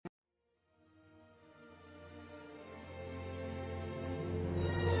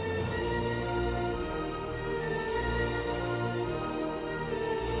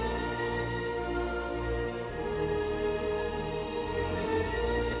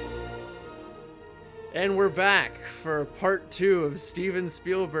And we're back for part 2 of Steven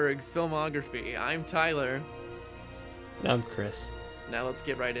Spielberg's filmography. I'm Tyler. I'm Chris. Now let's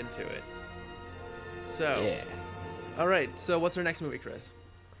get right into it. So, Yeah. all right. So, what's our next movie, Chris?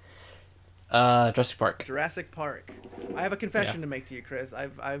 Jurassic Park. Jurassic Park. I have a confession to make to you, Chris.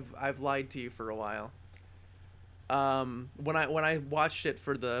 I've lied to you for a while. When I watched it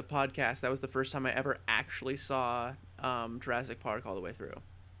for the podcast, that was the first time I ever actually saw Jurassic Park all the way through.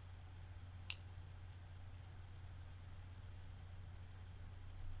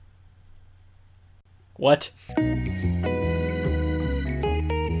 What?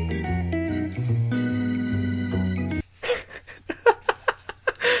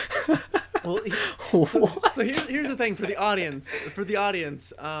 Well, so here's the thing for the audience.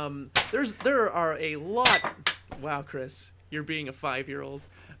 There are a lot. Wow, Chris, you're being a 5-year-old.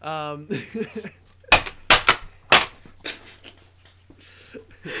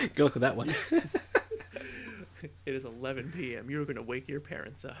 Go look at that one. It is 11 p.m. You're going to wake your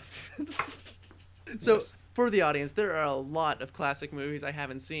parents up. So, for the audience, there are a lot of classic movies I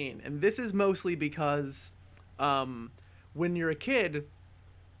haven't seen. And this is mostly because when you're a kid,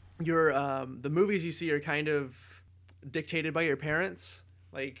 the movies you see are kind of dictated by your parents.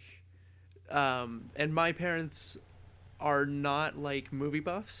 And my parents are not like movie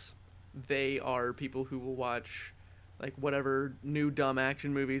buffs. They are people who will watch like whatever new dumb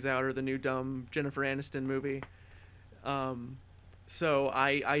action movies out or the new dumb Jennifer Aniston movie. So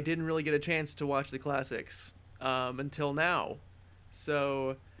I didn't really get a chance to watch the classics until now.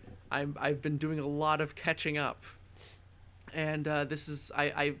 So I've been doing a lot of catching up. And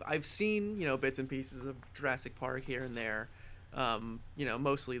I've seen, bits and pieces of Jurassic Park here and there.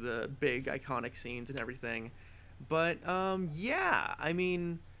 Mostly the big iconic scenes and everything. But yeah, I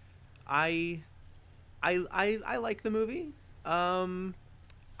mean, I like the movie. I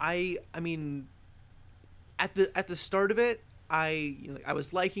mean, at the start of it, I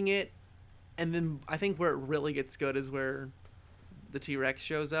was liking it, and then I think where it really gets good is where the T-Rex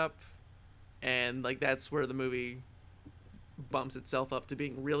shows up, and like that's where the movie bumps itself up to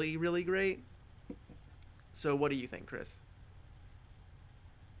being really, really great. So what do you think, Chris?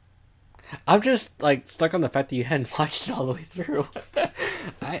 I'm just like stuck on the fact that you hadn't watched it all the way through.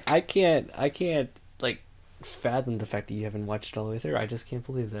 I can't like fathom the fact that you haven't watched it all the way through. I just can't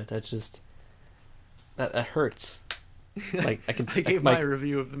believe that. That's just that hurts. Like I gave my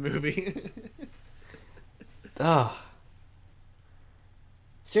review of the movie. Oh.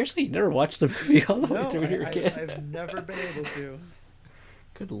 Seriously, you never watched the movie all the way through when you were a kid? I've never been able to.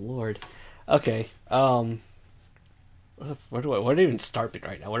 Good lord. Okay. Where do I even start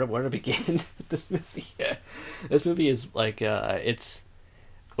right now? Where to begin with this movie? This movie is like it's.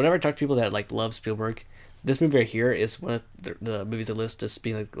 Whenever I talk to people that like love Spielberg, this movie right here is one of the movies I list as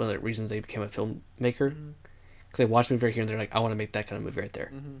being like one of the reasons they became a filmmaker. Mm-hmm. Because they watch the movie right here and they're like, I want to make that kind of movie right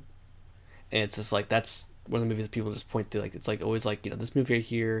there. Mm-hmm. And it's just like that's one of the movies that people just point to. Like it's like always like this movie right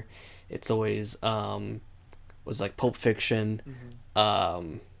here. It's always was like Pulp Fiction,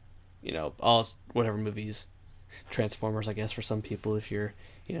 Mm-hmm. all whatever movies, Transformers I guess for some people if you're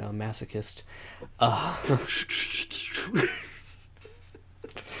a masochist. All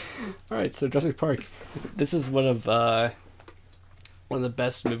right, so Jurassic Park. This is one of the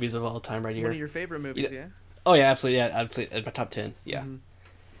best movies of all time right here. One of your favorite movies, yeah? Oh yeah, absolutely, absolutely. My top 10, yeah.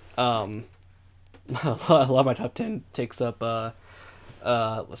 Mm-hmm. A lot of my top 10 takes up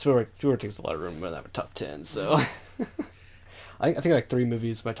Spielberg takes a lot of room in that top 10. So I think like 3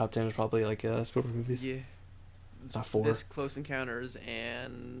 movies. My top 10 is probably like Spielberg movies. Yeah. Not 4. This Close Encounters,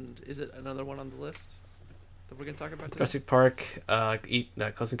 and is it another one on the list that we're gonna talk about today? Jurassic Park,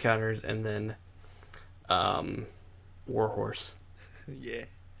 Close Encounters, and then War Horse. Yeah,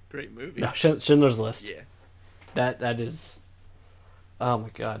 great movie. No, Schindler's List. Yeah. That is. Oh my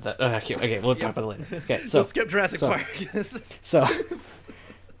god! Okay, we'll talk about it later. Okay, so we'll skip Jurassic Park. So,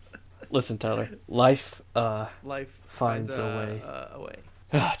 listen, Tyler. Life finds a way.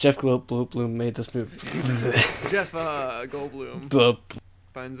 Jeff Goldblum made this movie. Jeff Goldblum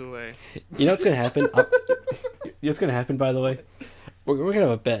finds a way. You know what's gonna happen? You know what's gonna happen? By the way, we're gonna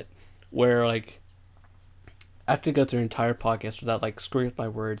have a bet where like I have to go through an entire podcast without like screwing up my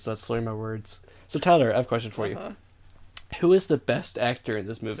words, without slurring my words. So Tyler, I have a question for you. Who is the best actor in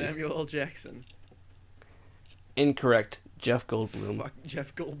this movie? Samuel L. Jackson. Incorrect. Jeff Goldblum. Fuck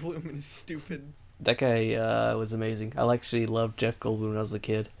Jeff Goldblum and his stupid. That guy was amazing. I actually loved Jeff Goldblum when I was a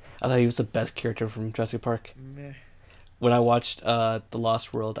kid. I thought he was the best character from Jurassic Park. Meh. When I watched The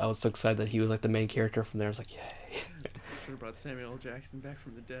Lost World, I was so excited that he was like the main character from there. I was like, yay. Should have brought Samuel L. Jackson back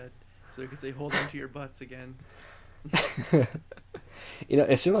from the dead so he could say, hold on to your butts again.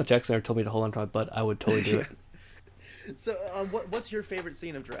 If Samuel Jackson ever told me to hold on to my butt, I would totally do it. So, what's your favorite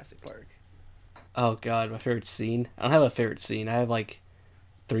scene of Jurassic Park? Oh God, my favorite scene. I don't have a favorite scene. I have like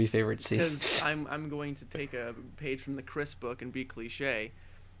 3 favorite scenes. Because I'm going to take a page from the Chris book and be cliche.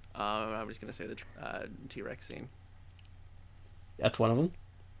 I'm just gonna say the T-Rex scene. That's one of them.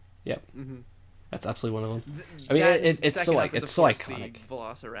 Yep. Mm-hmm. That's absolutely one of them. I mean, it's so like it's so iconic. The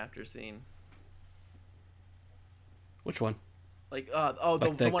Velociraptor scene. Which one? The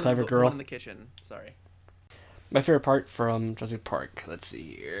one clever girl? The one in the kitchen. Sorry. My favorite part from Jurassic Park. Let's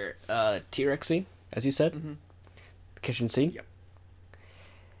see here. T-Rex scene, as you said. Mm-hmm. The kitchen scene. Yep.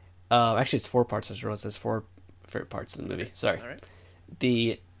 Actually, it's 4 parts. I just realized there's 4 favorite parts in the movie. Sorry. All right.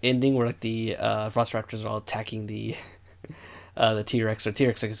 The ending where like the Velociraptors are all attacking the T-Rex, or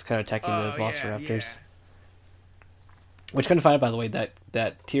T-Rex is kind of attacking the Velociraptors. Yeah. Which kind of find out, by the way,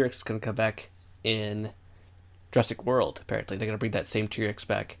 that T-Rex is going to come back in Jurassic World. Apparently, they're going to bring that same T-Rex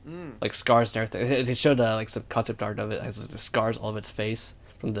back, like scars and everything. They showed like some concept art of it. It has the scars all of its face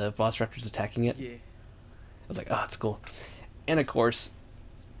from the Velociraptors attacking it. Yeah. I was like, oh, it's cool. And of course,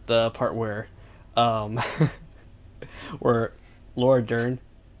 the part where, where Laura Dern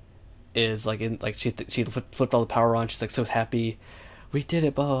is like she flipped all the power on. She's like so happy. We did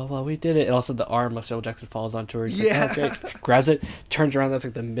it, blah blah blah. We did it, and also the arm of Samuel Jackson falls onto her. He's like, oh, great. Grabs it, turns around. That's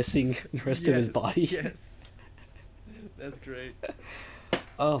like the missing rest of his body. Yes, that's great.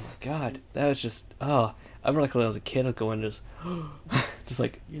 Oh my God, that was just I remember like when I was a kid, I'd go in just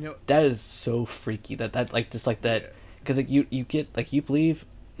like that is so freaky. That like just like that because like you get like you believe.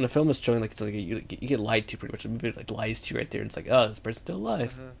 When the film is showing like it's like you get lied to pretty much. The movie like lies to you right there. And it's like, oh, this person's still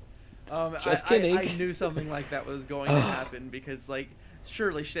alive. Just kidding. I knew something like that was going to happen because like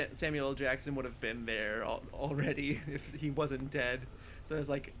surely Samuel L. Jackson would have been there already if he wasn't dead. So I was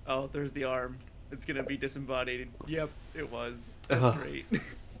like, oh, there's the arm. It's gonna be disembodied. Yep, it was. That's great.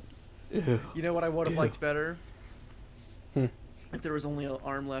 You know what I would have liked better? If there was only an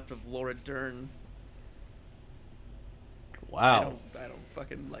arm left of Laura Dern. Wow. I don't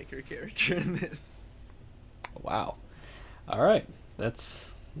fucking like her character in this. Wow. All right.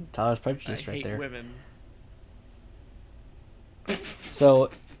 That's Tyler's prejudice right there. I hate women. So,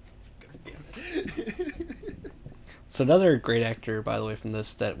 God damn it. so another great actor, by the way, from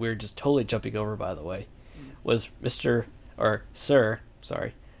this that we're just totally jumping over, by the way, was Sir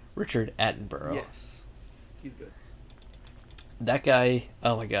Richard Attenborough. Yes. He's good. That guy,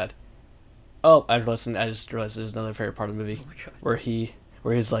 oh my God. Oh, I just realized there's another favorite part of the movie where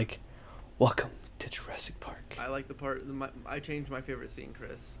he's like, "Welcome to Jurassic Park." I like the part. I changed my favorite scene,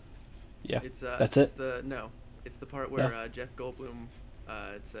 Chris. Yeah, it's that's it's it. It's the part where Jeff Goldblum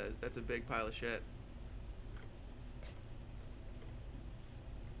says, "That's a big pile of shit."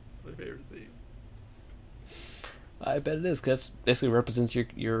 It's my favorite scene. I bet it is, because that basically represents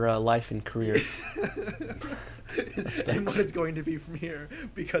your life and career. And what it's going to be from here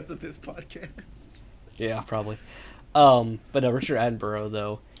because of this podcast. Yeah, probably. But Richard Attenborough,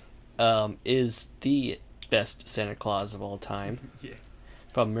 though, is the best Santa Claus of all time. Yeah.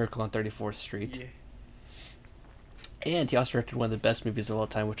 From Miracle on 34th Street. Yeah. And he also directed one of the best movies of all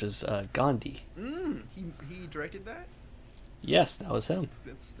time, which is Gandhi. He directed that? Yes, that was him.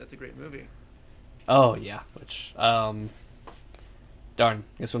 That's a great movie. Oh, yeah. Which, darn.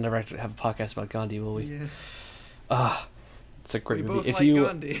 Guess we'll never actually have a podcast about Gandhi, will we? Yeah. It's a great movie. Both if like you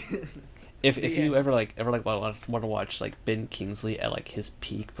Gandhi. if you ever want to watch like Ben Kingsley at like his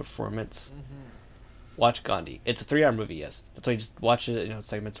peak performance, watch Gandhi. It's a 3-hour movie, yes. That's why you just watch it,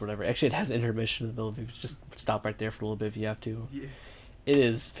 segments or whatever. Actually, it has intermission in the middle of it. Just stop right there for a little bit if you have to. Yeah. It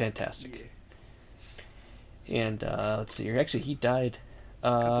is fantastic. Yeah. And let's see here. Actually, he died a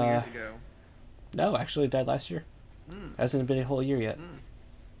couple years ago. No, actually, he died last year. Hasn't been a whole year yet.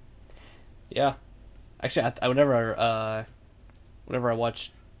 Yeah. Actually, whenever I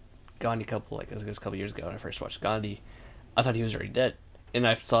watched Gandhi a couple years ago when I first watched Gandhi, I thought he was already dead. And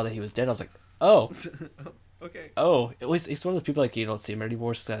I saw that he was dead. I was like, oh. Okay. Oh, it's one of those people like you don't see him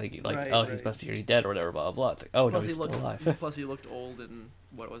anymore. So he's supposed to be already dead or whatever, blah, blah, blah. It's like, oh, no, he's still alive. Plus, he looked old in,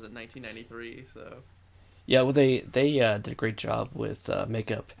 1993, so. Yeah, well, they did a great job with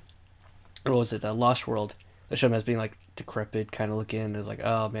makeup. What was it, Lost World? They showed him as being, like, decrepit kind of looking. It was like,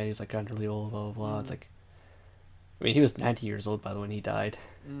 oh, man, he's, like, kind of really old, blah, blah, blah. It's like, I mean, he was 90 years old, by the way, when he died.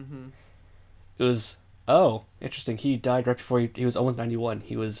 It was, interesting. He died right before he was almost 91.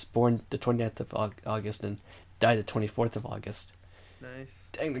 He was born the 29th of August and died the 24th of August. Nice.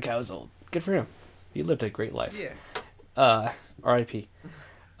 Dang, the guy was old. Good for him. He lived a great life. Yeah. R.I.P.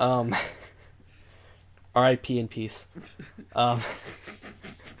 R.I.P. in peace.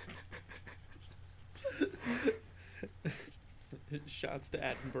 Shots to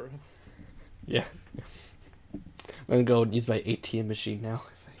Attenborough. Yeah. I'm gonna go use my ATM machine now,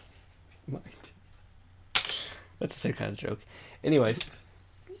 if I mind. That's the same kind of joke. Anyways,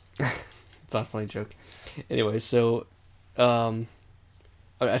 it's not a funny joke. Anyway, so, I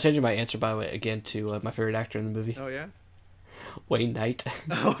changed my answer, by the way, again to my favorite actor in the movie. Oh yeah. Wayne Knight.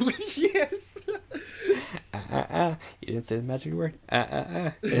 Oh yes. You didn't say the magic word.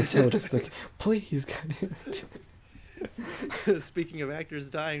 And so just like, please, God. Speaking of actors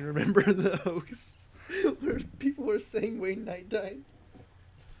dying, remember the hoax where people were saying Wayne Knight died?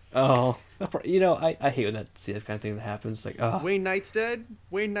 Oh, I hate when that kind of thing that happens. Like, oh, Wayne Knight's dead.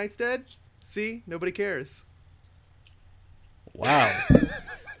 Wayne Knight's dead. See, nobody cares. Wow.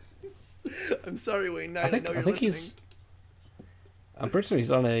 I'm sorry, Wayne Knight. I think listening. I'm pretty sure he's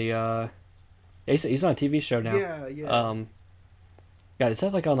on a. He's on a TV show now. Yeah. God, is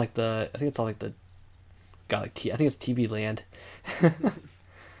that like on like the? I think it's on like the. God, like I think it's TV Land.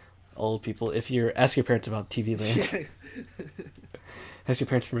 Old people, if you're ask your parents about TV Land, ask your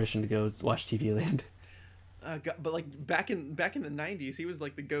parents permission to go watch TV Land. But like back in the 90s, he was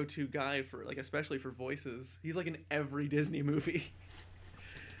like the go-to guy for like especially for voices. He's like in every Disney movie.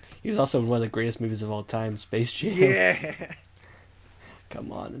 He was also in one of the greatest movies of all time, Space Jam. Yeah.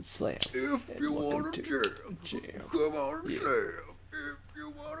 Come on and slam. If you want to jam, come on and slam. If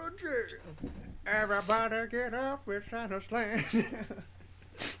you want to jam, everybody get up and shine a slam.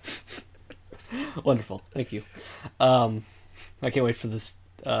 Wonderful, thank you. I can't wait for this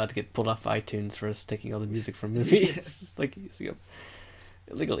to get pulled off iTunes for us taking all the music from movies. It's just like using them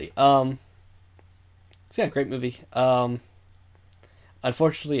illegally. So yeah, great movie.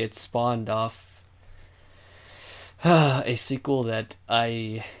 Unfortunately, it spawned off a sequel that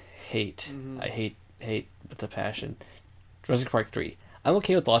I hate. Mm-hmm. I hate with a passion. Jurassic Park 3. I'm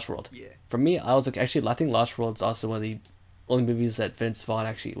okay with Lost World. Yeah. For me, I was like, actually, I think Lost World's also one of the only movies that Vince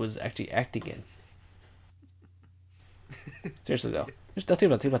Vaughn was acting in. Seriously though, there's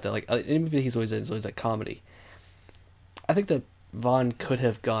nothing about that. Like any movie that he's always in is always like comedy. I think that Vaughn could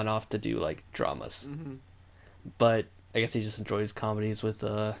have gone off to do like dramas, but I guess he just enjoys comedies with You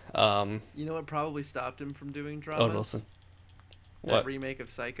know what probably stopped him from doing dramas? Owen Wilson. That What? remake of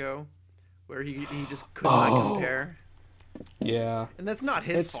Psycho, where he just could not compare. Yeah. And that's not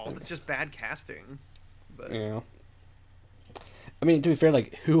his fault. It's just bad casting. But Yeah. I mean, to be fair,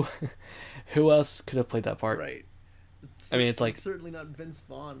 like who else could have played that part? right. I mean, it's like certainly not Vince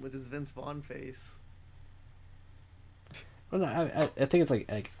Vaughn with his Vince Vaughn face. Well, no, I think it's like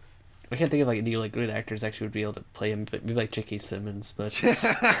I can't think of like any like good actors actually would be able to play him, but maybe like J.K. Simmons, but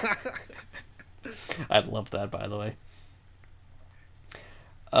I'd love that, by the way.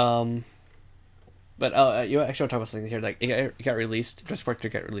 But you actually want to talk about something here. Like it got released. Jurassic Park 3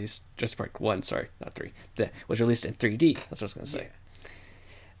 got released. Jurassic Park 1, sorry, not 3. That was released in 3D. That's what I was gonna say.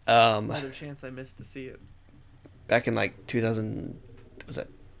 Another chance I missed to see it. Back in like 2000, was that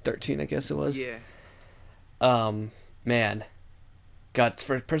 13? I guess it was. Yeah. Man, God,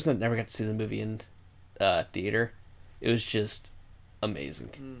 for a person that never got to see the movie in theater, it was just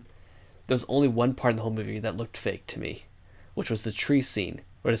amazing. There was only one part in the whole movie that looked fake to me, which was the tree scene.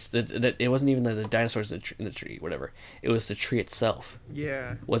 Where it wasn't even the dinosaurs in the tree, whatever. It was the tree itself.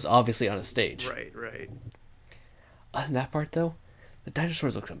 Yeah. Was obviously on a stage. Right. Other than that part, though, the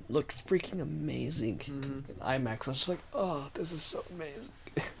dinosaurs looked freaking amazing in IMAX. I was just like, oh, this is so amazing.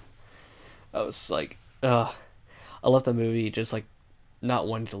 I was like, I love the movie, just like not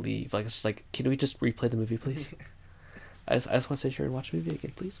wanting to leave. Like, it's just like, can we just replay the movie, please? I just want to sit here and watch the movie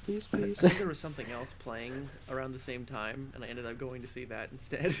again, please. I think there was something else playing around the same time, and I ended up going to see that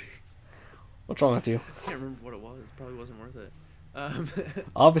instead. What's wrong with you? I can't remember what it was. It probably wasn't worth it.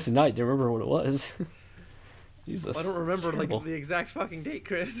 Obviously not. You remember what it was. Jesus. I don't remember like the exact fucking date,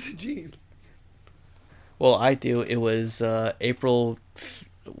 Chris. Jeez. Well, I do. It was April.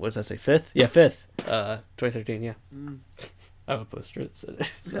 What did I say? 5th? Yeah, 5th. 2013. Yeah. I have a poster that said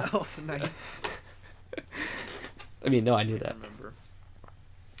it. So. Oh, nice. I mean, no, I knew that. Remember.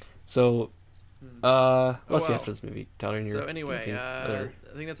 So, what else do you well. have for this movie, Tyler? So anyway, I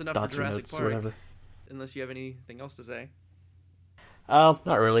think that's enough for Jurassic Park. Whatever. Unless you have anything else to say. Not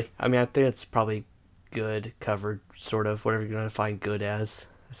really. I mean, I think it's probably good, covered, sort of, whatever you're gonna define good as,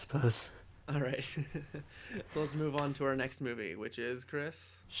 I suppose. All right. So let's move on to our next movie, which is,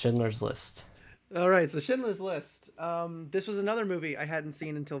 Chris? Schindler's List. All right, so Schindler's List. This was another movie I hadn't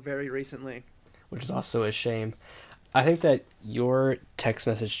seen until very recently. Which is also a shame. I think that your text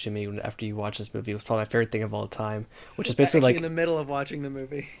message to me after you watched this movie was probably my favorite thing of all time, which is basically actually like in the middle of watching the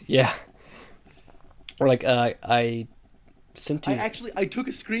movie. Yeah. Or like I Sent to I took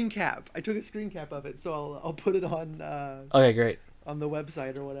a screen cap. I took a screen cap of it, so I'll put it on Okay, great. on the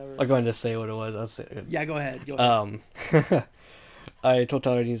website or whatever. I'll go ahead and just say what it was. I'll say it. Yeah, go ahead. Go ahead. I told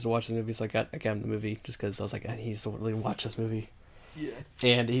Tyler he needs to watch the movie, so I got him the movie just because I was like, he needs to really watch this movie. Yeah.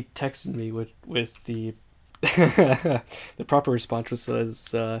 And he texted me with the the proper response was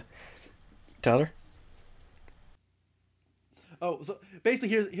Tyler. Oh, so basically,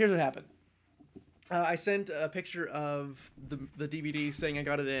 here's what happened. I sent a picture of the DVD saying I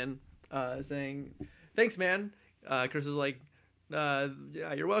got it in, saying, "Thanks, man." Chris is like, "Yeah,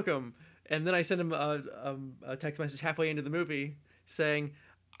 you're welcome." And then I sent him a text message halfway into the movie saying,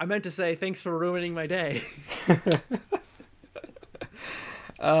 "I meant to say thanks for ruining my day."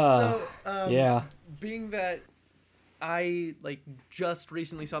 Yeah. Being that I just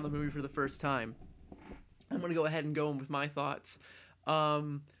recently saw the movie for the first time, I'm gonna go ahead and go in with my thoughts.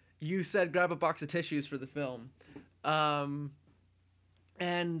 You said grab a box of tissues for the film, and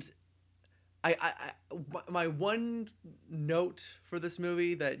my one note for this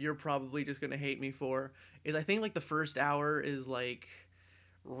movie that you're probably just gonna hate me for is I think the first hour is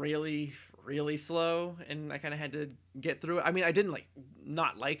really really slow, and I kind of had to get through it. I mean, I didn't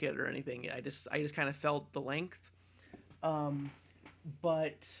not like it or anything. I just kind of felt the length,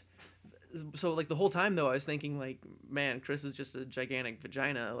 but. So the whole time though I was thinking man, Chris is just a gigantic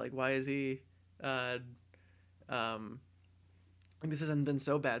vagina, why is he this hasn't been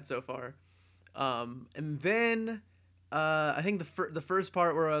so bad so far, and then I think the first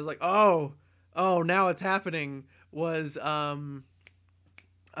part where I was like, oh now it's happening was the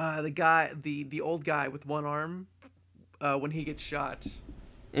guy, the old guy with one arm, when he gets shot.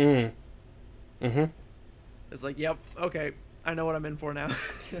 Mm-hmm. It's yep, okay, I know what I'm in for now.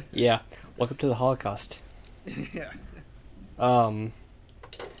 Yeah. Welcome to the Holocaust. Yeah. Man,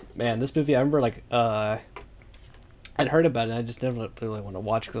 this movie, I remember I'd heard about it and I just never really want to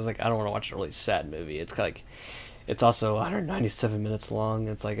watch it because I don't want to watch a really sad movie. It's it's also 197 minutes long.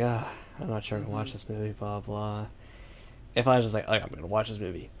 It's I'm not sure I can watch this movie, blah, blah. If I was just I'm going to watch this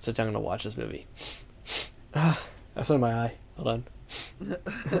movie. Sit down, I'm going to watch this movie. I saw my eye. Hold on.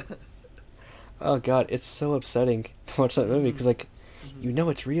 Oh, God, it's so upsetting to watch that movie because,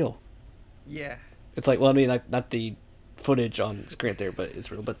 it's real. Yeah. It's well, I mean, not the footage on screen there, but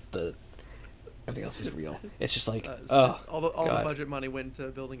it's real, but everything else is real. It's just all the budget money went to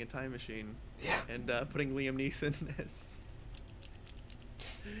building a time machine. Yeah. And putting Liam Neeson as...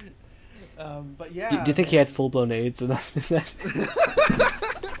 but yeah. Do you think he had full-blown AIDS in that?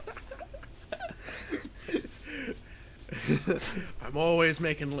 I'm always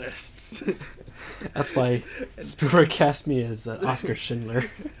making lists. That's why Spielberg cast me as Oscar Schindler.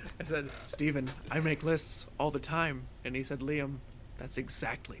 I said, Steven, I make lists all the time. And he said, Liam, that's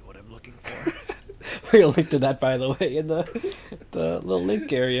exactly what I'm looking for. We're gonna link to that, by the way, in the little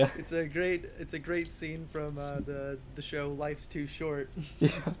link area. It's a great scene from the show Life's Too Short. Yeah.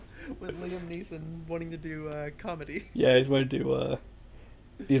 With Liam Neeson wanting to do comedy. Yeah, he's wanting to do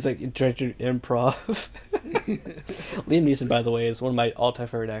he's trying to do improv. Liam Neeson, by the way, is one of my all-time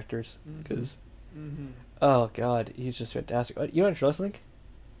favorite actors because, oh God, he's just fantastic. You want to trust link?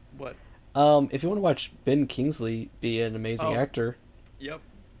 What? If you want to watch Ben Kingsley be an amazing actor. Yep.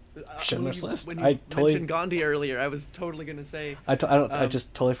 Schindler's List. When you mentioned Gandhi earlier, I was totally gonna say. I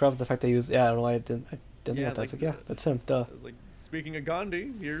just totally forgot the fact that he was. Yeah, I don't know why I didn't think that. I was yeah, that's him. Duh. I was speaking of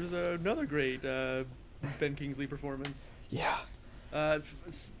Gandhi, here's another great Ben Kingsley performance. Yeah.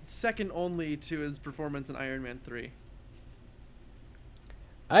 Second only to his performance in Iron Man 3.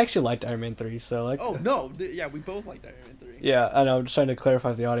 I actually liked Iron Man 3, so Oh no, yeah, we both liked Iron Man 3. Yeah, I know. I'm just trying to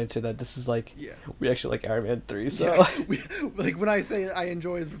clarify for the audience here that this is we actually like Iron Man 3. So yeah, when I say I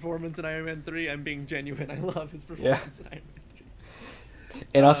enjoy his performance in Iron Man 3, I'm being genuine. I love his performance in Iron Man 3.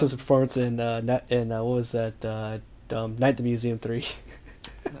 And also his performance in what was that? Night at the Museum 3.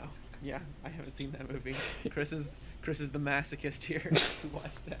 No, yeah, I haven't seen that movie. Chris is the masochist here who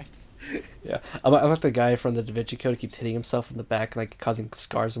watched that. Yeah, I'm like the guy from the Da Vinci Code who keeps hitting himself in the back, causing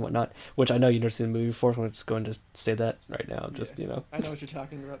scars and whatnot. Which I know you've never seen the movie before. So I'm just going to say that right now. Just I know what you're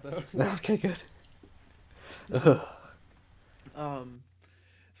talking about, though. Okay, good.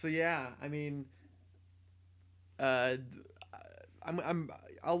 So yeah, I mean, I'll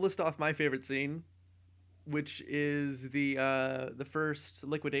list off my favorite scene, which is the first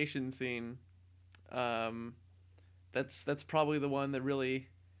liquidation scene. That's probably the one that really,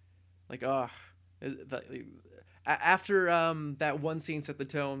 after that one scene set the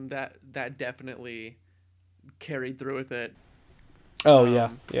tone, that definitely carried through with it. Oh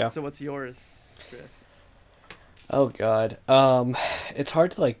yeah. So what's yours, Chris? Oh God, it's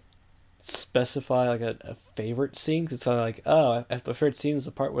hard to specify like a favorite scene. It's kind of like, oh, my favorite scene is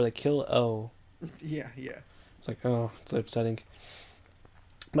the part where they kill. Oh, Yeah. it's like, oh, it's upsetting.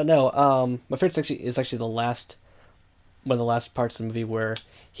 But no, my favorite is actually the last one of the last parts of the movie where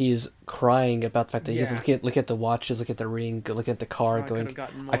he's crying about the fact that he's look at the watches, look at the ring, look at the car, Oh, going,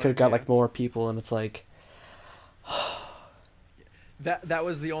 more, I could have got like more people, and it's like, that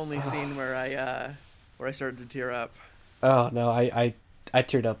was the only scene where I started to tear up. oh no, I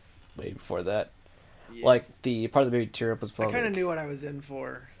teared up way before that. Yeah. Like the part of the movie tear up was probably. I kind of knew what I was in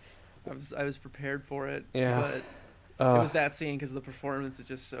for. I was prepared for it. Yeah. But it was that scene because the performance is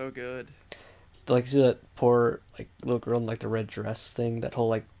just so good. Like, see that poor like little girl in like the red dress thing, that whole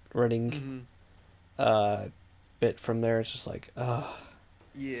like running bit from there. It's just like, Yeah.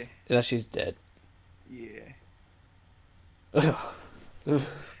 and that she's dead. Yeah.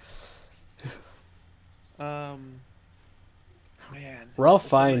 Man. Ralph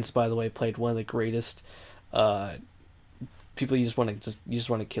Fiennes, by the way, played one of the greatest people. You just want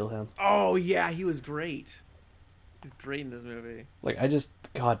to kill him. Oh yeah, he was great. He's great in this movie. Like,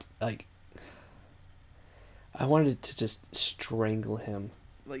 God, like, I wanted to just strangle him.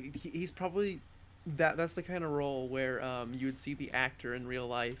 Like he's probably that's the kind of role where you would see the actor in real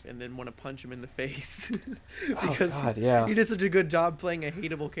life and then want to punch him in the face because oh, God, yeah. he did such a good job playing a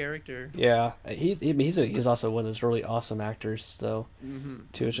hateable character. Yeah, he's also one of those really awesome actors though.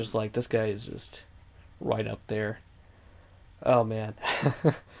 Too. It's just like, this guy is just right up there. Oh man,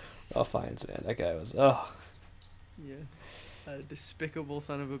 Ralph Fiennes, man, that guy was Yeah, a despicable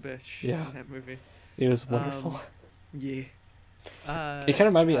son of a bitch. Yeah. In that movie. It was wonderful. Yeah. It kind of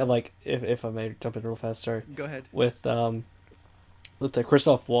reminded me of, like, if I may jump in real fast, sorry. Go ahead. With the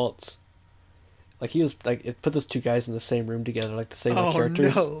Christoph Waltz, like, he was like, it put those two guys in the same room together, like the same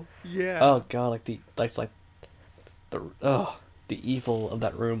characters. No. Yeah. Oh god, like the evil of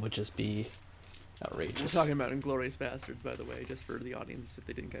that room would just be outrageous. We're talking about Inglourious Bastards, by the way, just for the audience if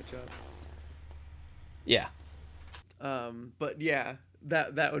they didn't catch up. Yeah. But yeah,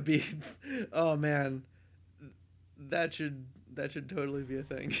 that would be, oh man, that should totally be a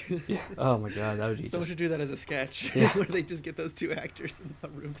thing. Yeah. Oh my god, that would be. Someone should do that as a sketch, Yeah. where they just get those two actors in a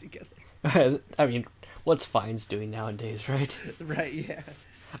room together. I mean, what's Fiennes doing nowadays, right? Right. Yeah.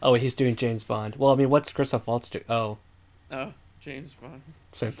 Oh, he's doing James Bond. Well, I mean, what's Christoph Waltz doing? Oh, James Bond.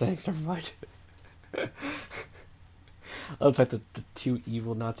 same thing. Never mind. I love the fact that the two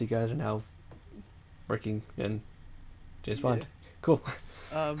evil Nazi guys are now working in James Bond. Cool.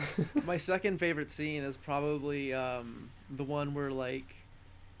 My second favorite scene is probably the one where, like,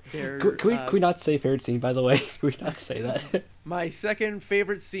 they're. Can we not say favorite scene, by the way? Can we not say that? My second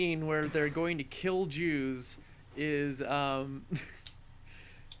favorite scene where they're going to kill Jews is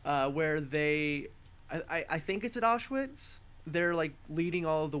where they, I think it's at Auschwitz. They're, like, leading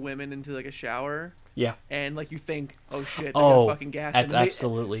all of the women into, like, a shower. Yeah. And, like, you think, oh shit, they're gonna fucking gas that's them.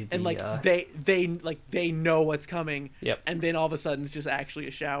 absolutely the, and like they know what's coming. Yep. And then all of a sudden it's just actually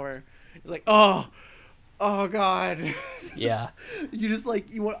a shower. It's like, oh god. Yeah. You just, like,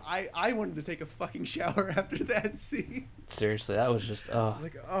 I wanted to take a fucking shower after that scene. Seriously, that was just I was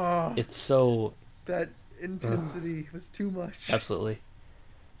like, it's so, that intensity was too much. absolutely.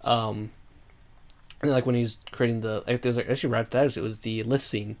 And like when he's creating the, like, there's actually right after that, it was the list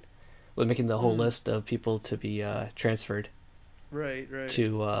scene with making the whole list of people to be transferred Right.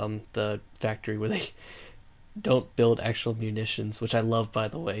 to the factory where they don't build actual munitions, which I love, by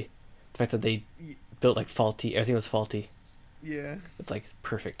the way. The fact that they built, like, faulty, everything was faulty. Yeah. It's like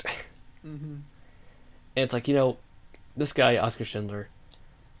perfect. Mm-hmm. And it's like, this guy Oscar Schindler,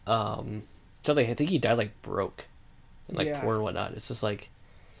 so like, I think he died, like, broke and, like, poor and whatnot. It's just like,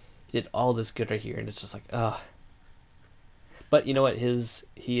 he did all this good right here, and it's just like, But you know what?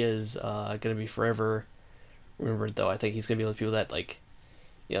 He is gonna be forever remembered, though. I think he's gonna be one of those people that, like,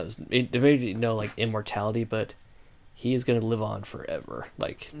 there may be no, like, immortality, but he is gonna live on forever.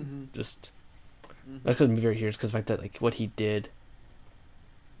 Like, just not because the movie right here, it's because the fact that, like, what he did.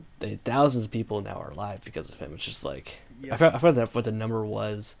 Thousands of people now are alive because of him. It's just like, I forgot that what the number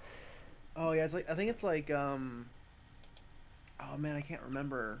was. Oh yeah, it's like, I think it's like oh man, I can't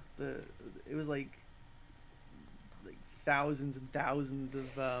remember it was like thousands and thousands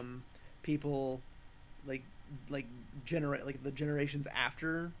of people, like generate, like, the generations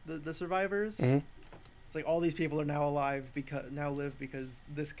after the survivors. Mm-hmm. It's like all these people are now alive because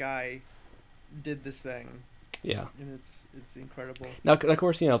this guy did this thing. Yeah, and it's incredible. Now, of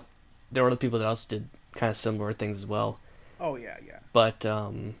course, there were other people that also did kind of similar things as well. Oh yeah. But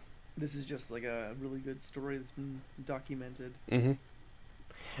this is just like a really good story that's been documented. Mm-hmm.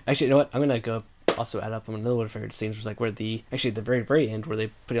 Actually, you know what? I'm gonna go also add up on another one of my favorite scenes was like where actually at the very, very end where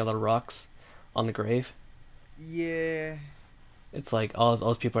they put all the rocks on the grave. Yeah. It's like all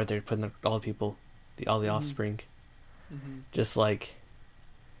those people right there putting all the people, all the offspring. Mm-hmm. Just like,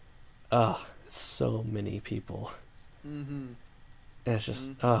 so many people. Mm-hmm. And it's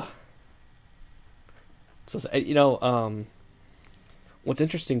just, Mm-hmm. So, what's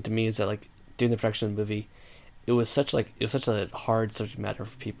interesting to me is that, like, during the production of the movie, it was such a hard subject matter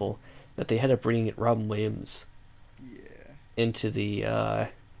for people that they had to bring Robin Williams Yeah. into the,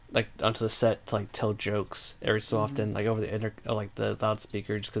 onto the set to, like, tell jokes every so often, like, over the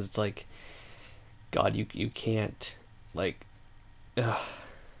loudspeaker, just because it's like, God, you can't, like, ugh.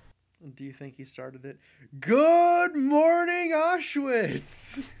 Do you think he started it? Good morning,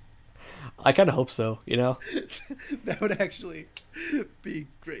 Auschwitz! I kind of hope so, you know? That would actually be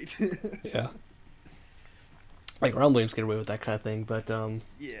great. Yeah. Like, Ron Williams get away with that kind of thing, but,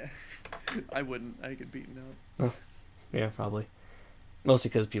 Yeah. I wouldn't. I get beaten up. yeah, probably. Mostly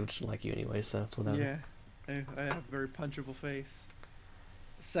because people just don't like you anyway, so it's whatever. Yeah. I have a very punchable face.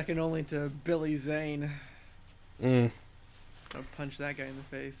 Second only to Billy Zane. I'll punch that guy in the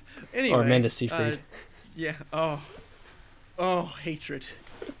face. Anyway. Or Amanda Seyfried. Yeah. Oh, hatred.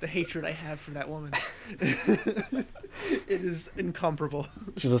 The hatred I have for that woman. It is incomparable.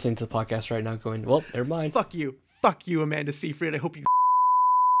 She's listening to the podcast right now going, well, never mind. Fuck you, Amanda Seyfried. I hope you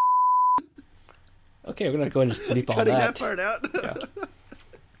Okay, we're going to go ahead and just bleep all cutting that. that part out. Yeah.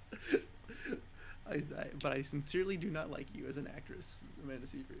 But I sincerely do not like you as an actress, Amanda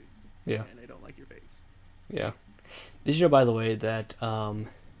Seyfried. Yeah. And I don't like your face. Yeah. Did you know, by the way, that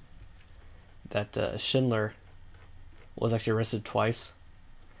Schindler was actually arrested twice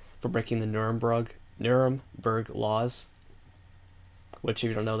for breaking the Nuremberg laws? Which, if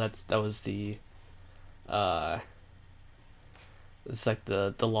you don't know, that was the it's like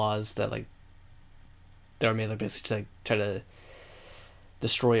the laws that like they were made like basically to like try to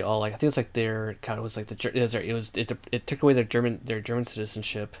destroy all, like, I think it's like their kind of was like it took away their German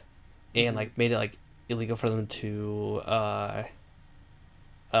citizenship and like made it like illegal for them to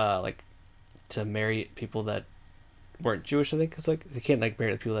like to marry people that weren't Jewish. I think it's like they can't like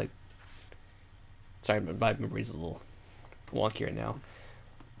marry the people like. Sorry, my memory's a little wonky right now,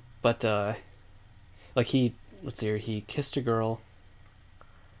 but like he kissed a girl,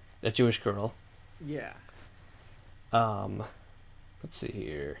 a Jewish girl. Yeah. Let's see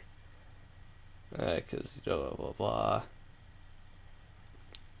here. Because blah blah blah.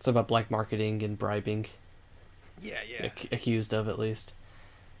 It's about black marketing and bribing. Yeah. Accused of, at least.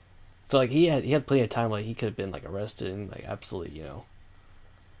 So like he had plenty of time. Like he could have been like arrested and like absolutely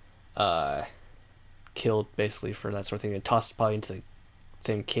killed basically for that sort of thing and tossed probably into the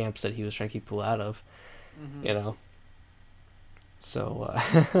same camps that he was trying to keep people out of. Mm-hmm. So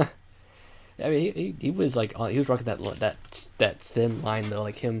I mean he was like he was rocking that thin line though,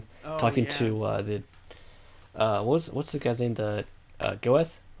 like him talking to what's the guy's name, the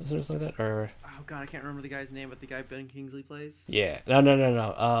Goeth, was it or something like that, or Oh god, I can't remember the guy's name, but the guy Ben Kingsley plays. yeah, no,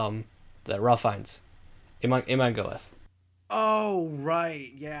 the Ralph Fiennes, Iman Goeth. Oh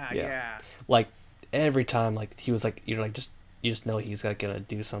right, yeah. Like every time, like he was like you just know he's like gonna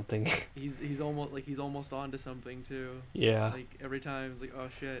do something. He's almost on to something too. Yeah. Like every time it's like, oh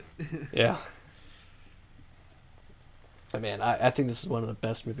shit. Yeah. But man, I think this is one of the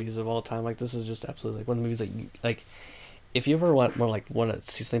best movies of all time. Like this is just absolutely like one of the movies that you like. If you ever want to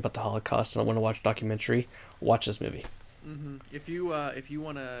see something about the Holocaust and want to watch a documentary, watch this movie. Mm-hmm. If you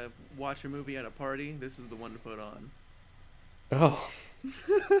want to watch a movie at a party, this is the one to put on. Oh.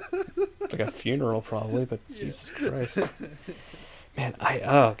 Like a funeral probably, but yeah. Jesus Christ. Man,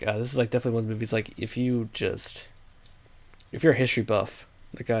 oh god, this is like definitely one of the movies like if you're a history buff,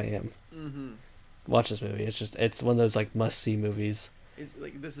 like I am, watch this movie. It's one of those like must see movies.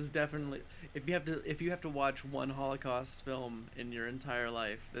 This is definitely if you have to watch one Holocaust film in your entire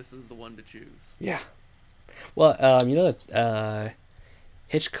life, this is the one to choose. Yeah. Well, you know that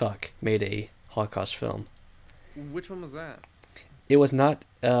Hitchcock made a Holocaust film. Which one was that? It was not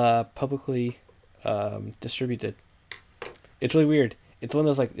publicly distributed. It's really weird. It's one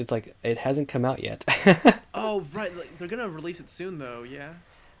of those it hasn't come out yet. Oh right, like, they're gonna release it soon though. Yeah.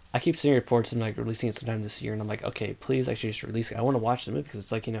 I keep seeing reports and like releasing it sometime this year, and I'm like, okay, please actually just release it. I want to watch the movie because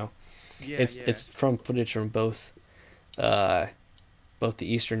it's like it's from footage from both the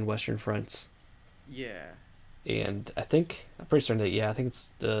Eastern and Western fronts. Yeah. And I'm pretty certain that I think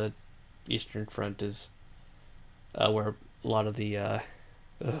it's the Eastern Front is where a lot of the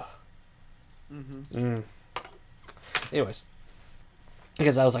Anyways,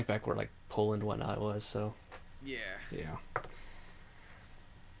 because I was like back where like Poland and whatnot was, so yeah.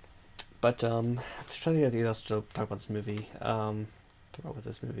 But let's try to get anything else to talk about this movie. Talk about what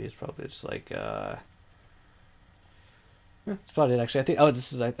this movie is probably just like that's about it actually. I think I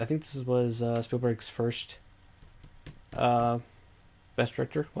think this was Spielberg's first best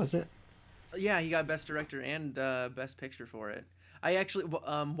director, wasn't it? Yeah, he got Best Director and Best Picture for it. I actually,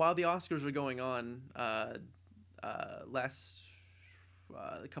 while the Oscars were going on last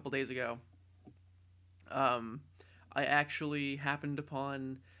a couple days ago, I actually happened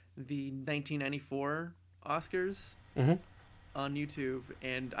upon the 1994 Oscars on YouTube,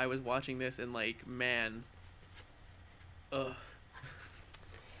 and I was watching this and like, man, ugh.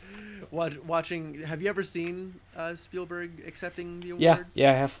 Watching. Have you ever seen Spielberg accepting the award?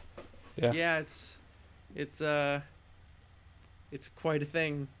 Yeah, I have. Yeah, it's quite a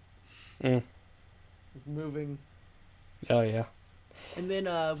thing. Mm. It's moving. Oh yeah. And then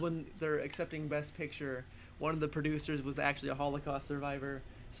when they're accepting Best Picture, one of the producers was actually a Holocaust survivor.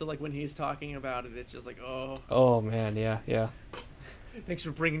 So like when he's talking about it, it's just like, oh. Oh man, yeah. Thanks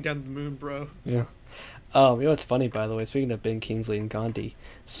for bringing down the moon, bro. Yeah. You know what's funny, by the way, speaking of Ben Kingsley and Gandhi,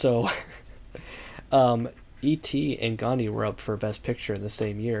 so E.T. and Gandhi were up for Best Picture in the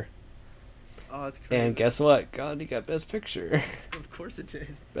same year. Oh, that's crazy. And guess what? Gandhi got Best Picture. Of course it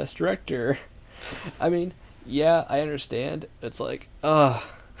did. Best Director. I mean, yeah, I understand. It's like,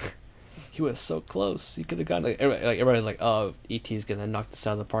 he was so close. He could have gotten everybody's like, oh, E.T.'s gonna knock this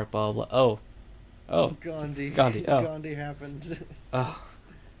out of the park, blah blah blah. Oh, Gandhi. Oh. Gandhi happened. Oh.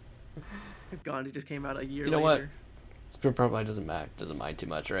 Gandhi just came out a year later. You know what? Spirit probably doesn't mind too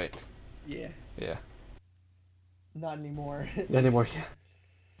much, right? Yeah. Yeah. Not anymore. Not anymore, yeah.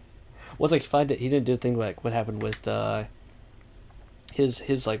 Well, it's like he didn't do a thing like what happened with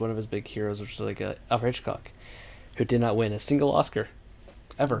his like one of his big heroes, which is like Alfred Hitchcock, who did not win a single Oscar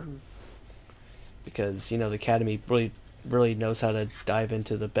ever. Mm-hmm. Because, the Academy really knows how to dive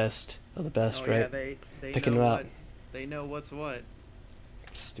into the best of the best, right? Yeah, they picking know them out. They know what's what.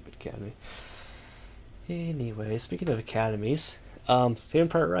 Stupid Academy. Anyway, speaking of academies, Saving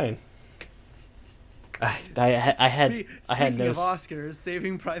Private Ryan. I had no. Speaking of Oscars,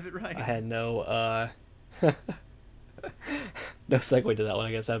 Saving Private Ryan. I had no no segue to that one.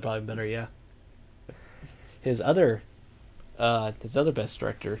 I guess that'd probably be better. Yeah. His other best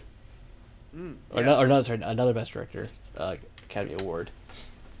director. Another best director Academy Award.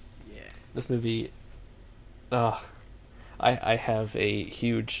 Yeah. This movie. I have a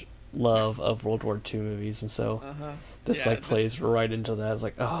huge love of World War II movies, and so this plays right into that. It's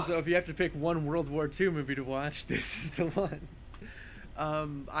like, oh. So if you have to pick one World War II movie to watch, this is the one.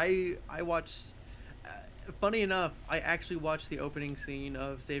 I watched. Funny enough, I actually watched the opening scene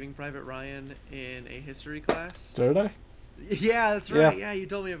of Saving Private Ryan in a history class. So did I? Yeah, that's right. Yeah, you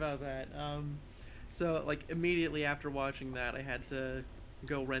told me about that. So like immediately after watching that, I had to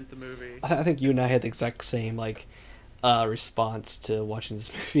go rent the movie. I think you and I had the exact same response to watching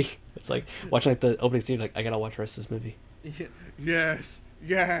this movie. It's like watching the opening scene, like I gotta watch the rest of this movie. Yes.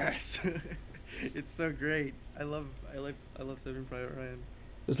 It's so great. I love Saving Private Ryan.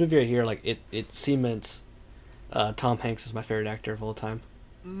 This movie right here, it cements Tom Hanks is my favorite actor of all time.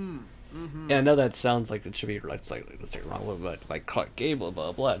 Mm-hmm. And I know that sounds like it should be let's say wrong, but like Clark Gable,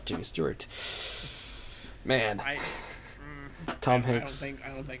 blah blah, Jimmy Stewart. Man, Tom Hanks. I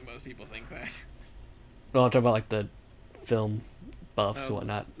don't think most people think that. Well, I'm talking about the film buffs and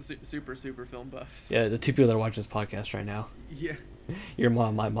whatnot. Super film buffs. Yeah, the two people that are watching this podcast right now. Yeah. Your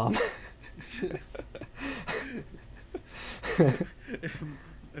mom, my mom.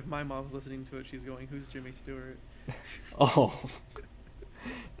 If my mom's listening to it, she's going, "Who's Jimmy Stewart?" Oh.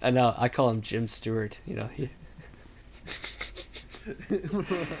 I know. I call him Jim Stewart.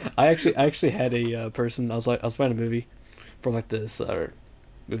 I actually had a person. I was buying a movie from this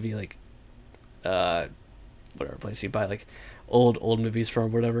movie whatever place you buy old movies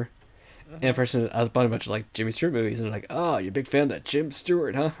from, whatever. And a person, I was buying a bunch of Jimmy Stewart movies, and they're like, "Oh, you're a big fan of that Jim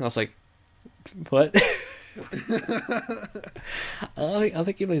Stewart, huh?" And I was like, "What?" I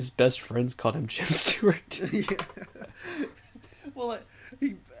think even his best friends called him Jim Stewart. Yeah. Well,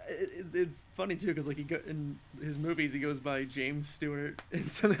 it's funny too because in his movies he goes by James Stewart, and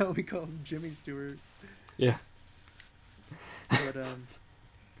somehow we call him Jimmy Stewart. Yeah. But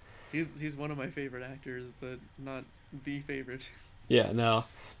he's one of my favorite actors, but not the favorite. Yeah, no.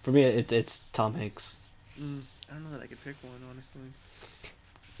 For me, it's Tom Hanks. I don't know that I could pick one, honestly.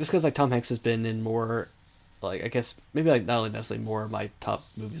 Just because Tom Hanks has been in more, I guess maybe not only necessarily more of my top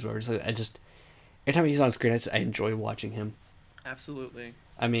movies, but I just every time he's on screen, I enjoy watching him. Absolutely.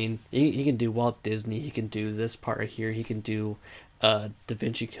 I mean, he can do Walt Disney. He can do this part right here. He can do Da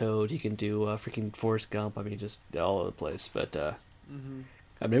Vinci Code. He can do freaking Forrest Gump. I mean, just all over the place. But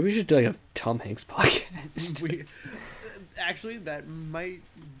Maybe we should do like a Tom Hanks podcast. Actually, that might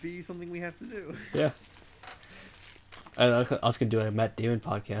be something we have to do. Yeah. I was gonna do a Matt Damon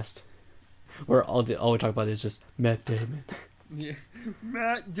podcast, where all we talk about is just Matt Damon. Yeah,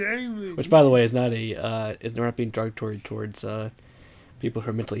 Matt Damon. Which, by the way, is not we're not being derogatory towards people who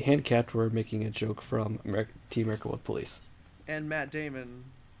are mentally handicapped. We're making a joke from Team America with Police. And Matt Damon.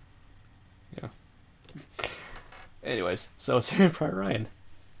 Yeah. Anyways, so it's Saving Private Ryan.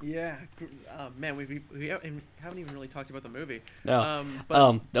 Yeah, man, we haven't even really talked about the movie. No.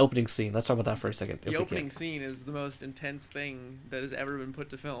 But the opening scene. Let's talk about that for a second. the opening scene is the most intense thing that has ever been put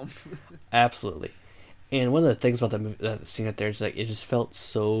to film. Absolutely. And one of the things about that scene right there is like it just felt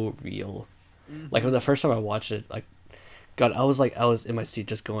so real. Mm-hmm. Like the first time I watched it, like, God, I was in my seat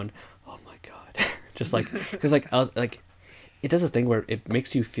just going, oh my God, just like because like I was like, it does a thing where it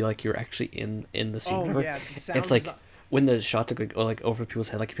makes you feel like you're actually in the scene. Oh remember? yeah, the sound it's like when the shot took like over people's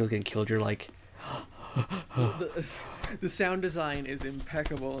head, like people getting killed. You're like, the sound design is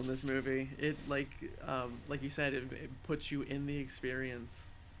impeccable in this movie. It like you said, it puts you in the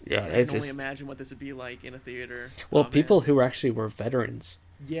experience. Yeah, I can only imagine what this would be like in a theater. Well, people who were veterans,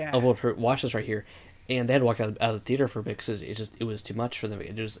 yeah, of what watched this right here, and they had to walk out of the theater for a bit because it was too much for them.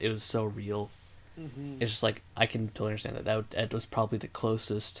 It was so real. Mm-hmm. It's just like I can totally understand that was probably the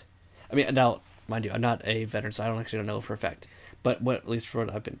closest. I mean, now mind you, I'm not a veteran, so I don't know for a fact. But at least for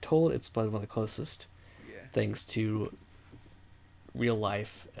what I've been told, it's probably one of the closest things to real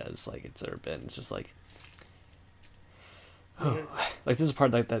life as like it's ever been. It's just like. Oh, like this is a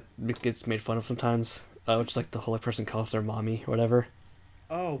part like that gets made fun of sometimes, which is like the whole person calls their mommy or whatever.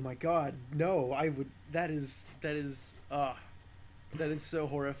 Oh my God, no! I would. That is so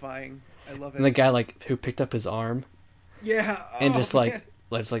horrifying. I love it. And the guy like who picked up his arm. Yeah. And just like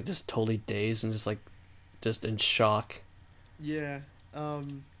just totally dazed and just in shock. Yeah.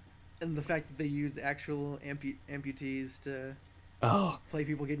 And the fact that they use actual amputees to play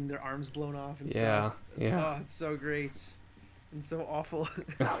people getting their arms blown off and stuff. Oh, it's so great. And so awful.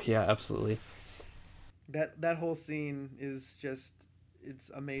 Oh yeah, absolutely. That whole scene is just, it's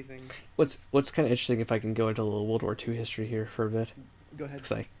amazing. What's kind of interesting, if I can go into a little World War II history here for a bit. Go ahead.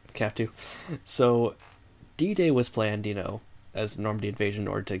 Because I have to. So, D-Day was planned, as the Normandy invasion in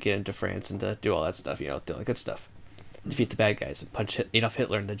order to get into France and to do all that stuff, do all that good stuff. Defeat the bad guys and punch Adolf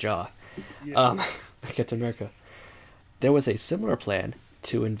Hitler in the jaw. Yeah. Captain America. There was a similar plan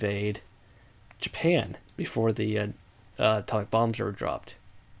to invade Japan before the atomic bombs were dropped.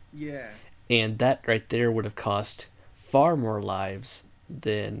 Yeah. And that right there would have cost far more lives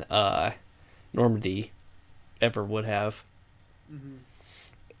than Normandy ever would have. Mm-hmm.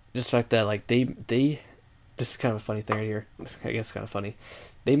 Just the fact that like they this is kind of a funny thing right here. I guess kind of funny.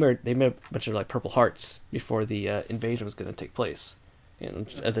 They made a bunch of like Purple Hearts before the invasion was going to take place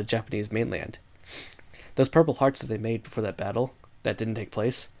at the Japanese mainland. Those Purple Hearts that they made before that battle that didn't take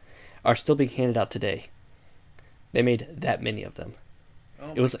place are still being handed out today. They made that many of them.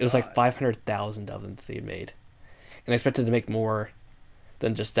 Oh it was like 500,000 of them that they made, and they expected to make more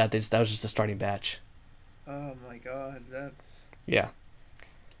than just that. That was just a starting batch. Oh my God, that's yeah.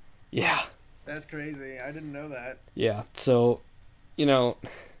 That's crazy. I didn't know that. Yeah. So, so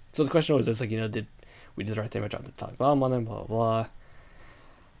the question was this: like, did we do the right thing by dropping the atomic bomb on them? Blah blah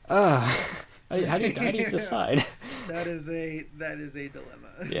blah. How do you decide? That is a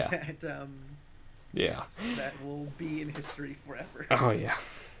dilemma. Yeah. Yes, that will be in history forever. Oh yeah.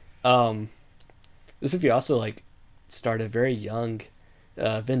 This movie also like starred a very young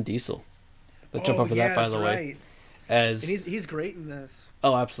Vin Diesel. Let's jump over that by the way. And he's great in this.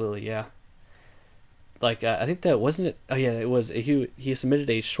 Oh, absolutely, yeah. Like I think that wasn't it. Oh yeah, it was. He submitted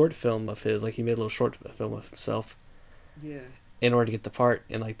a short film of his. Like he made a little short film of himself. Yeah. In order to get the part,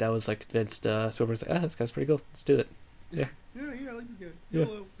 and like that was like convinced. Spielberg's like, this guy's pretty cool. Let's do it. Yeah. Yeah, I like this guy.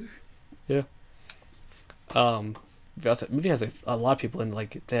 Yeah. The movie has a lot of people in.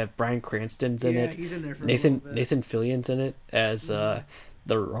 Like they have Bryan Cranston's in it. Yeah, he's in there for Nathan Fillion's in it as the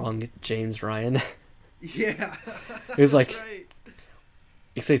wrong James Ryan. Yeah. It was like. Right.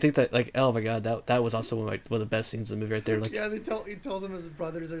 Because I think that like, oh my God, that was also one of the best scenes in the movie right there. Like, yeah, he tells him his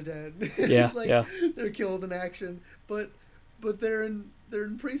brothers are dead. Yeah. He's like, yeah. They're killed in action, but they're in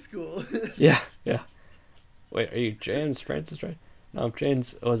preschool. Yeah. Wait, are you James Francis right? No,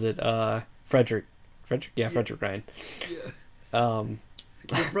 James. Was it Frederick? Yeah, Frederick Ryan. Yeah.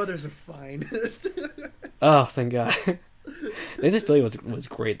 Your brothers are fine. Oh, thank God. Nathan Fillion was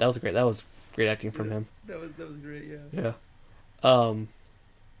great. That was great acting from him. That was great. Yeah.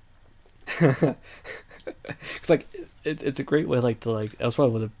 It's like it's a great way like to like that was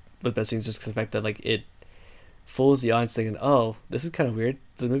probably one of the best things just because the fact that like it fools the audience thinking, oh, this is kind of weird.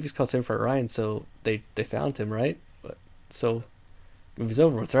 The movie's called Saving Private Ryan, so they found him, right? So, movie's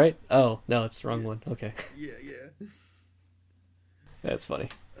over with, right? Oh, no, it's the wrong one. Okay. Yeah. That's funny.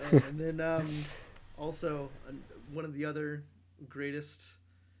 And then also one of the other greatest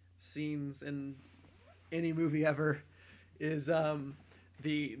scenes in any movie ever is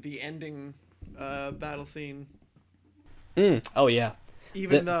the ending battle scene. Oh yeah.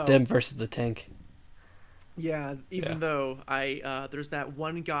 Even though them versus the tank. Yeah, though there's that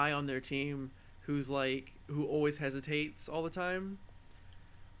one guy on their team who always hesitates all the time.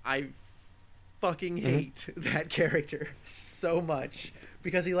 I fucking hate that character so much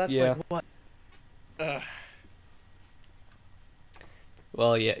because he lets like what. Ugh.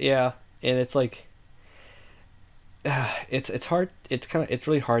 Well, yeah, and it's like, it's hard. It's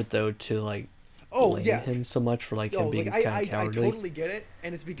really hard though to like blame him so much for like him being kind of cowardly. I totally get it,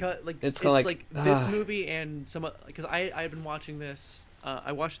 and it's because it's kind of like this movie and some because I've been watching this.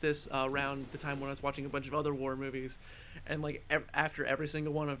 I watched this around the time when I was watching a bunch of other war movies, and like after every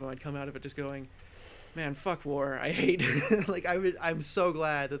single one of them, I'd come out of it just going, "Man, fuck war! I hate." Like I'm so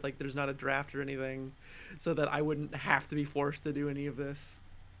glad that like there's not a draft or anything, so that I wouldn't have to be forced to do any of this.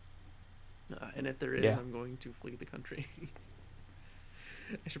 And if there is, I'm going to flee the country.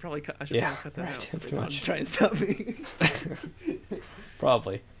 I should probably cut that out so they don't try and stop me.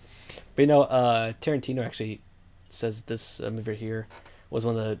 Probably. But Tarantino actually says this movie here was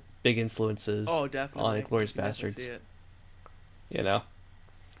one of the big influences on Inglourious Basterds. You know?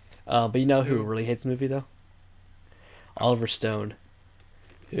 But you know who really hates the movie though? Oliver Stone.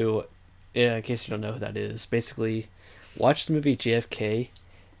 Who, in case you don't know who that is, basically watched the movie JFK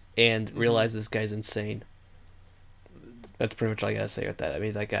and realized this guy's insane. That's pretty much all I gotta say with that. I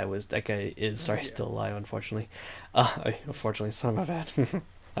mean, that guy is still alive, unfortunately. Unfortunately, sorry, my bad.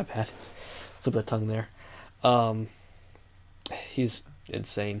 My bad. Slip that tongue there. He's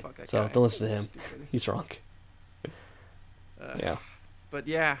insane. So don't listen to him. Stupid. He's wrong. Yeah. But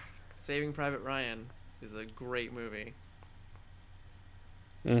yeah, Saving Private Ryan is a great movie.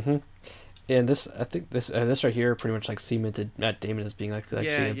 Mm-hmm. And I think this right here pretty much like cemented Matt Damon as being like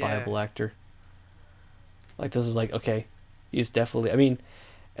actually a viable actor. Like this is like, okay, he's definitely. I mean,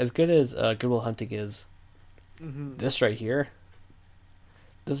 as good as Good Will Hunting is, this right here.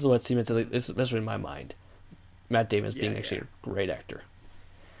 This is what cemented, especially in my mind, Matt Damon as being actually a great actor.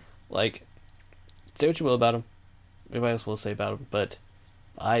 Like, say what you will about him, everybody else will say about him, but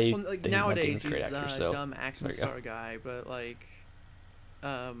I think nowadays Matt Damon's a great actor. So dumb action star guy, but like,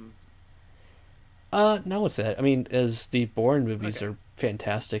 no, what's that? I mean, as the Bourne movies are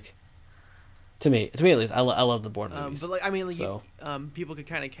fantastic. To me at least, I love the Bourne movies. But like, I mean, like, people could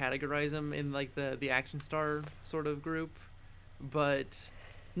kind of categorize him in like the action star sort of group, but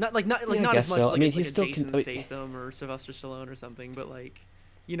not as much. So. Like, I mean, he's still Jason Statham or Sylvester Stallone or something. But like,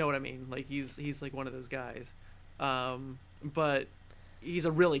 you know what I mean? Like he's like one of those guys. But he's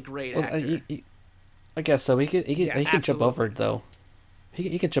a really great actor. I guess so. He can jump over it though.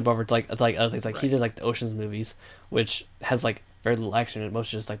 He can jump over to like other things. Like he did like the Ocean's movies, which has like very little action and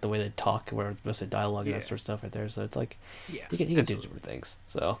mostly just like the way they talk, where most of the dialogue and that sort of stuff right there. So it's like he can do different things.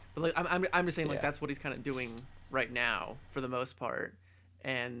 So, but like I'm just saying like that's what he's kind of doing right now for the most part,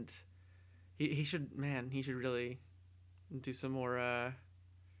 and he should really do some more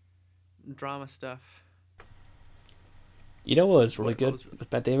drama stuff. You know what was really good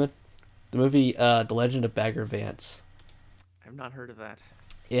with Matt Damon? The movie The Legend of Bagger Vance. I've not heard of that.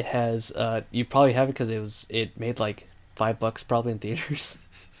 It has you probably have it because it made like $5 probably in theaters.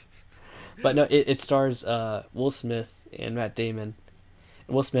 But no, it stars Will Smith and Matt Damon.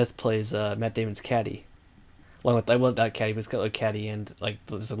 And Will Smith plays Matt Damon's caddy, along with not caddy, but it's got a caddy and like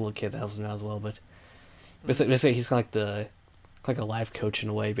there's a little kid that helps him out as well. But basically he's kind of like a life coach in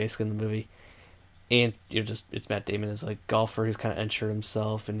a way, basically in the movie. And it's Matt Damon as like golfer who's kind of unsure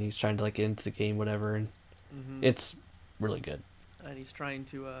himself and he's trying to like get into the game, whatever, and it's really good. And he's trying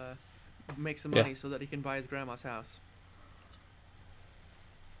to make some money so that he can buy his grandma's house.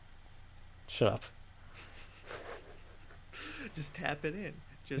 Shut up. Just tap it in.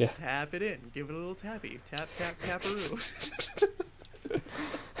 Tap it in. Give it a little tappy. Tap, tap, taparoo.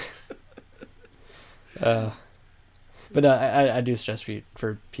 But I do stress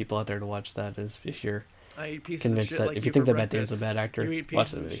for people out there to watch that is if you're convinced that if you think that Matt Damon's a bad actor, you eat watch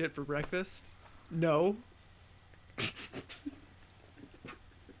pieces the movie. of shit for breakfast? No.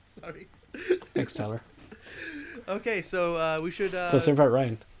 Sorry. Thanks, Tyler. Okay, so we should. So Saving Private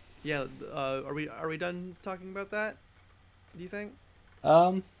Ryan. Yeah. Are we done talking about that? Do you think? I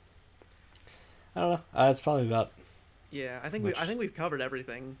don't know. It's probably about Yeah, I think we've covered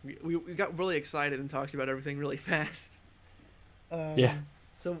everything. We got really excited and talked about everything really fast. Yeah.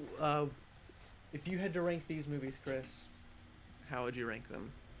 So, if you had to rank these movies, Chris, how would you rank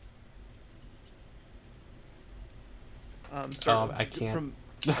them? I can't.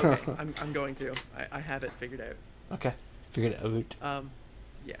 Okay, I'm going to. I have it figured out. Okay, figured it out.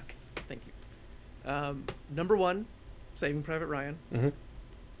 Yeah, thank you. Number 1, Saving Private Ryan. Mm-hmm.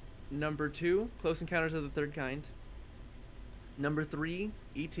 Number 2, Close Encounters of the Third Kind. Number 3,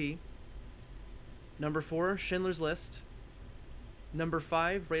 E.T. Number 4, Schindler's List. Number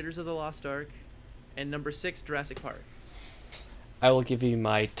 5, Raiders of the Lost Ark. And number 6, Jurassic Park. I will give you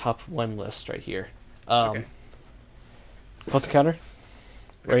my top 1 list right here. Okay. Close Encounter,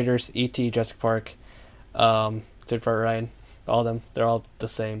 Okay. Raiders, E.T., Jurassic Park, Saving Private Ryan, all of them. They're all the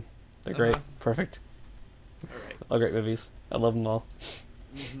same. They're great. Uh-huh. Perfect. All right. All great movies. I love them all.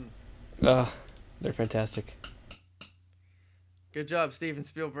 Mm-hmm. They're fantastic. Good job, Steven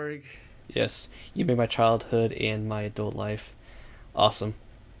Spielberg. Yes, you made my childhood and my adult life awesome.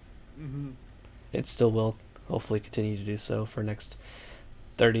 Mm-hmm. It still will hopefully continue to do so for next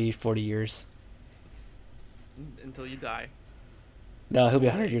 30, 40 years. Until you die. No, he'll be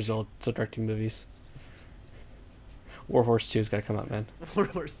 100 years old, so directing movies. War Horse 2's got to come out, man. War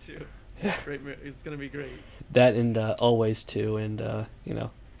Horse 2. Yeah. Great movie. It's going to be great. That and Always 2 and,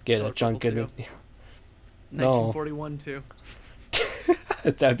 get Color John Purple Goodman. 2. No. 1941 2.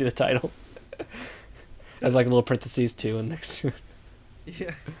 That would be the title. As like a little parentheses 2 and next to it.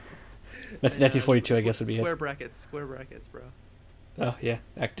 Yeah. 1942, I guess, would be Square it. brackets, bro. Oh, yeah,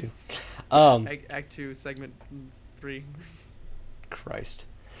 Act 2. Act 2, Segment 3. Christ.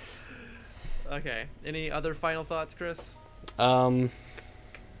 Okay. Any other final thoughts, Chris? Not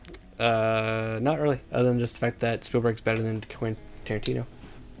really, other than just the fact that Spielberg's better than Quentin Tarantino.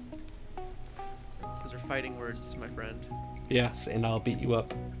 Those are fighting words, my friend. Yes, and I'll beat you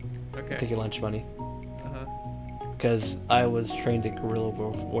up. Okay. Take your lunch money. Uh-huh. Because I was trained in guerrilla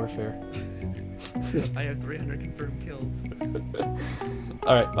warfare. I have 300 confirmed kills.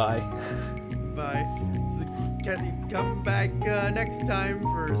 Alright, bye. Bye. So, can you come back next time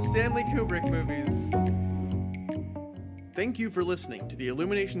for Stanley Kubrick movies? Thank you for listening to the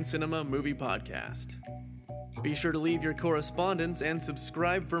Illumination Cinema Movie Podcast. Be sure to leave your correspondence and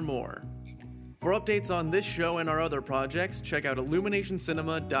subscribe for more. For updates on this show and our other projects, check out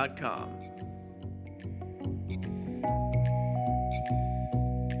illuminationcinema.com.